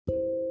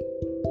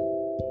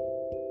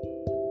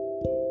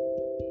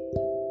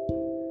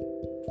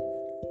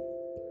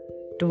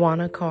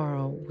Dwana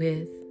Carl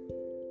with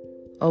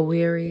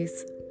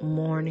Oiwuri's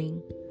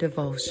Morning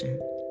Devotion,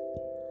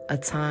 a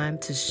time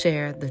to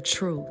share the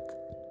truth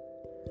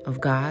of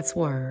God's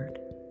Word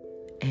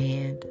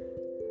and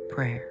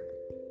prayer.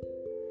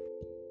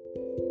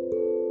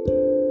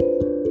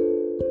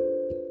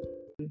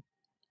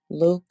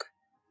 Luke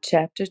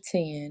chapter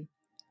 10,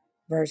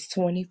 verse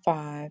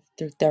 25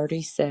 through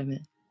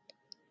 37.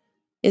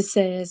 It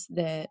says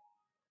that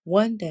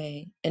one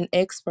day an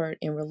expert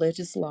in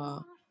religious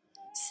law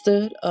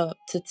stood up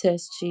to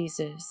test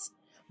Jesus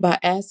by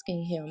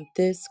asking him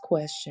this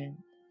question: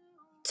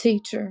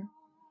 Teacher,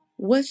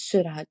 what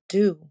should I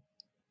do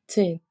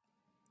to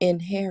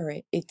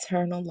inherit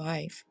eternal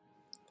life?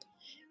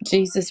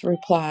 Jesus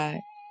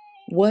replied,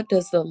 What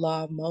does the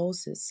law of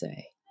Moses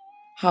say?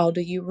 How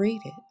do you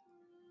read it?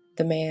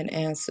 The man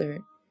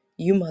answered,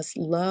 You must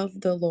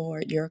love the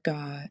Lord your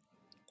God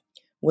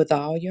with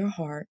all your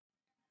heart,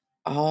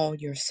 all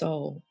your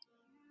soul,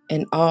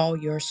 and all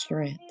your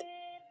strength,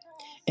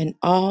 and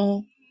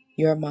all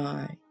your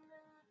mind,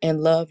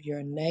 and love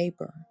your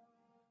neighbor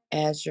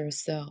as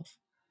yourself.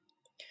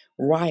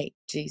 Right,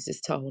 Jesus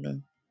told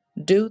him.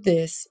 Do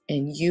this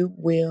and you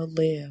will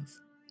live.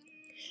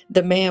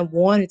 The man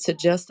wanted to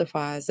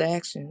justify his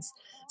actions,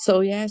 so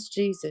he asked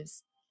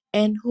Jesus,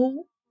 And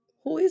who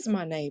is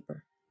my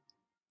neighbor?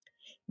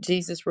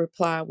 Jesus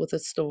replied with a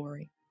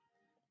story.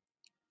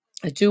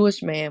 A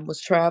Jewish man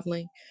was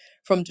traveling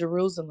from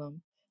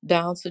Jerusalem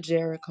down to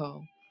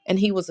Jericho, and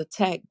he was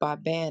attacked by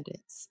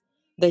bandits.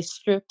 They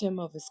stripped him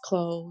of his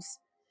clothes,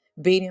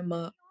 beat him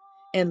up,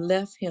 and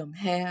left him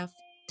half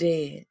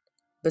dead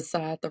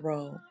beside the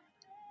road.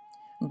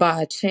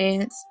 By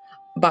chance,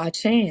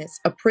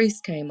 a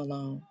priest came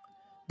along.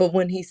 But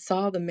when he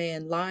saw the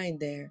man lying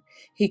there,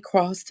 he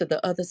crossed to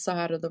the other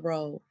side of the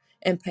road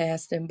and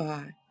passed him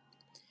by.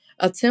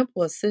 A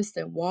temple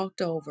assistant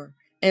walked over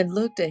and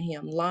looked at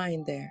him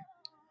lying there,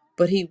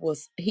 but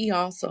he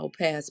also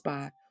passed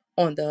by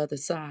on the other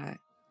side.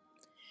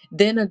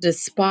 Then a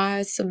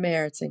despised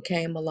Samaritan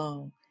came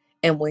along,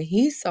 and when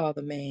he saw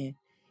the man,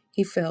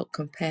 he felt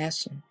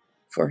compassion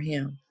for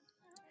him.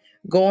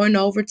 Going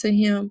over to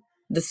him,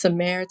 the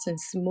Samaritan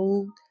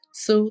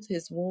soothed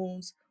his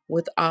wounds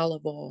with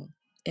olive oil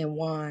and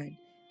wine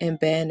and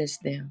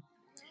bandaged them.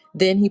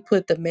 Then he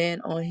put the man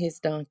on his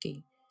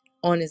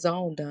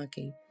own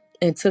donkey,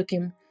 and took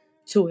him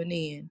to an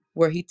inn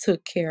where he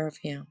took care of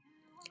him.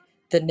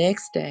 The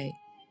next day,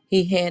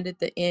 he handed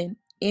the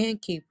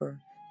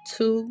innkeeper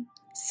 2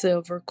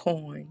 silver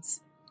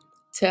coins,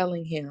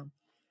 telling him,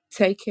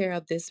 Take care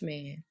of this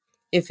man.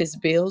 If his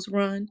bills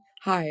run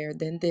higher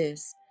than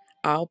this,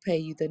 I'll pay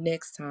you the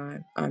next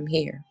time I'm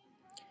here.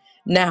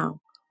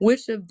 Now,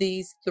 which of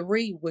these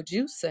three would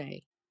you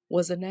say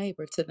was a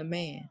neighbor to the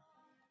man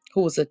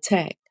who was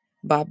attacked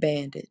by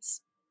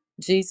bandits?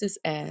 Jesus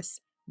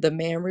asked. The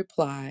man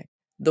replied,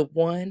 The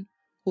one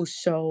who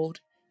showed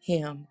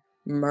him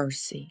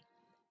mercy.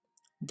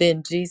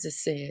 Then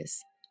Jesus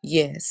says,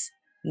 Yes,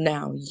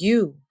 now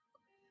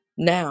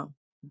now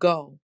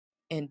go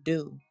and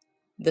do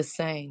the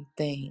same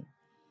thing.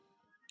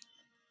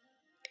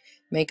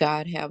 May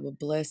God have a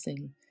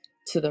blessing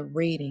to the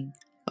reading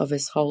of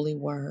His holy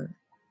word.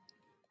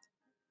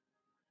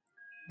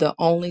 The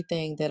only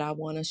thing that I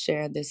want to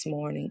share this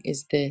morning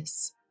is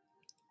this.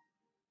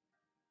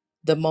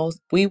 The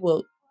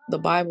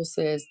Bible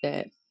says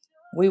that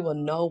we will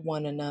know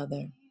one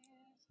another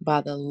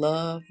by the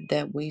love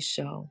that we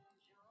show.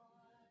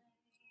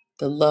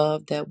 The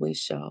love that we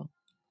show.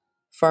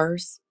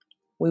 First,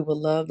 we will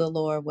love the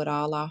Lord with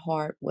all our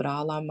heart, with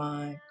all our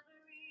mind,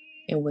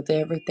 and with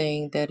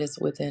everything that is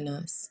within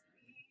us.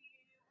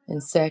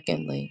 And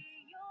secondly,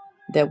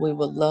 that we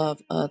will love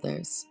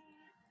others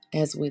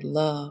as we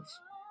love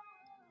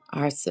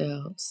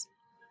ourselves.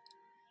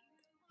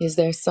 Is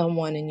there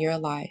someone in your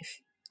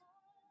life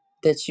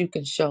that you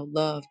can show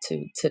love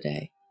to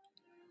today?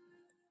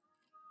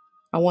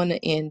 I want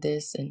to end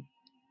this in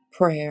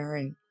prayer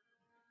and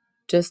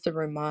just to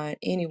remind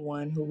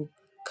anyone who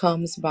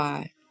comes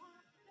by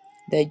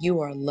that you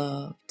are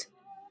loved.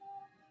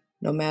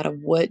 No matter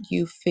what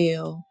you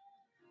feel,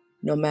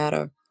 no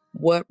matter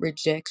what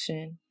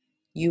rejection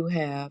you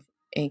have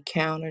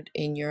encountered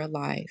in your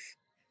life,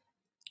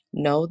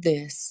 know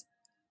this: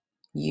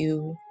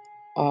 you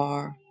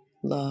are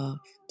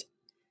loved.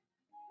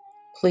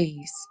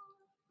 Please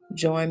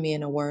join me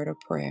in a word of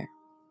prayer.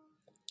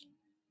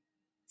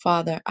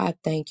 Father, I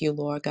thank you,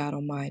 Lord God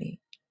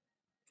Almighty,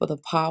 for the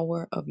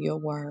power of your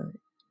word,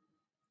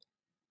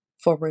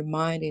 for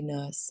reminding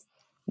us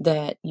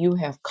that you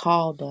have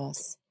called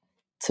us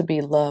to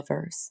be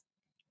lovers,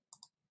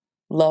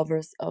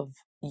 lovers of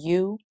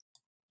you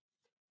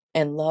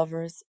and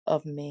lovers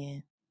of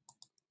men.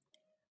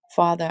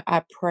 Father,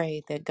 I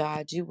pray that,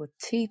 God, you would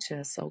teach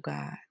us, oh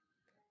God,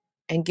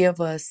 and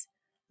give us,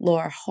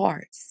 Lord,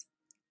 hearts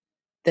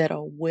that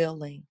are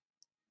willing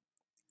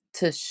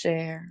to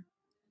share,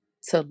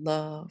 to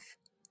love,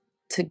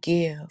 to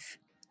give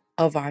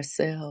of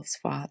ourselves,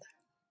 Father.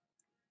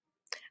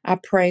 I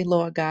pray,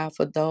 Lord God,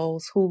 for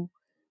those who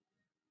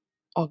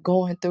are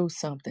going through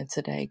something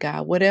today,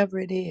 God, whatever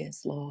it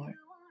is, Lord,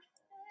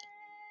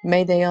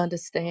 may they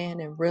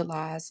understand and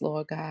realize,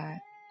 Lord God,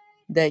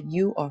 that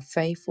you are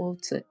faithful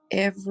to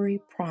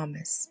every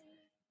promise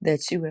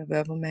that you have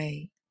ever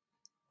made.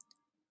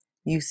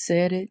 You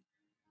said it,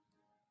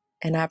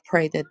 and I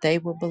pray that they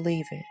will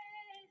believe it,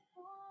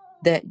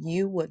 that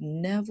you would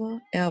never,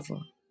 ever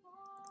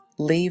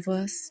leave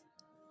us,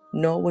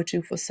 nor would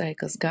you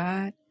forsake us.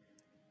 God,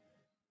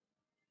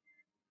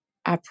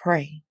 I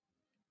pray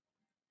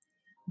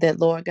that,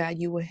 Lord God,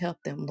 you will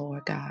help them,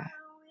 Lord God.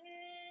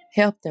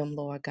 Help them,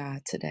 Lord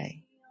God,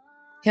 today.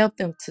 Help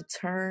them to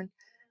turn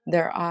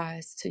their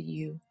eyes to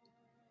you.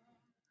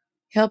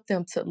 Help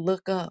them to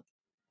look up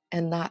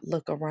and not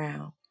look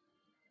around.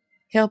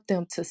 Help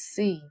them to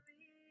see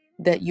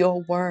that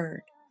your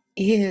word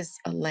is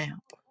a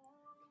lamp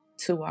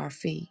to our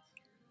feet,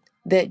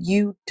 that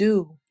you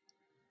do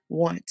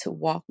want to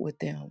walk with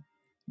them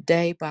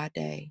day by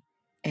day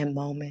and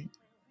moment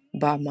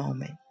by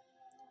moment.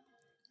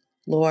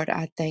 Lord,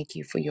 I thank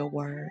you for your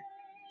word,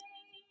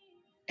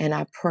 and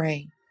I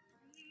pray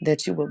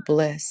that you will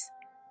bless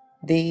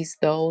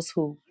those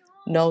who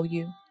know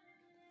you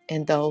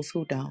and those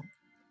who don't.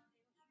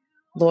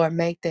 Lord,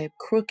 make the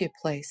crooked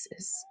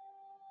places,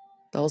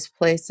 those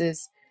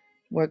places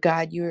where,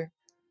 God, you're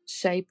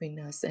shaping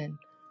us and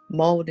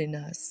molding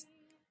us.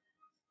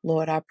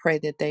 Lord, I pray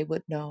that they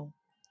would know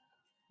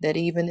that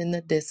even in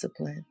the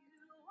discipline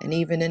and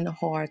even in the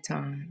hard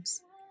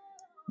times,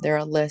 there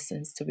are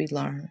lessons to be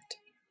learned,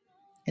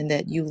 and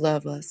that you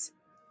love us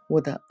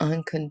with an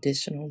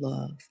unconditional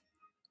love.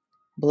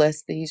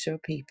 Bless these your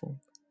people.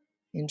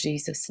 In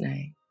Jesus'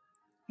 name,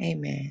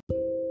 amen.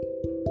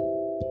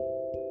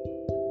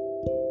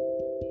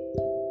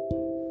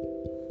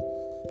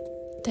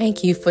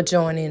 Thank you for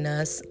joining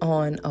us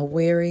on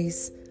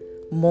Oiwuri's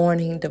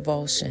morning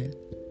devotion,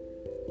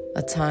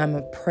 a time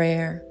of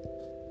prayer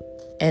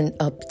and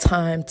a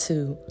time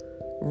to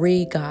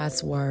read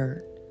God's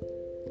word.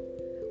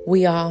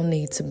 We all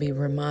need to be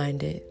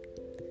reminded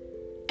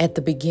at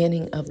the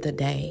beginning of the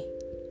day.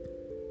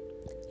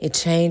 It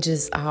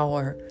changes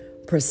our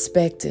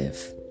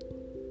perspective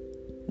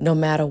no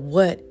matter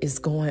what is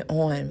going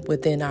on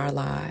within our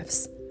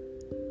lives.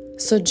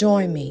 So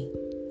join me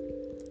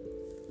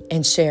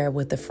and share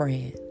with a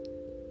friend.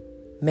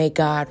 May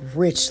God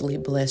richly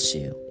bless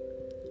you.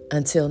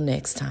 Until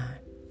next time.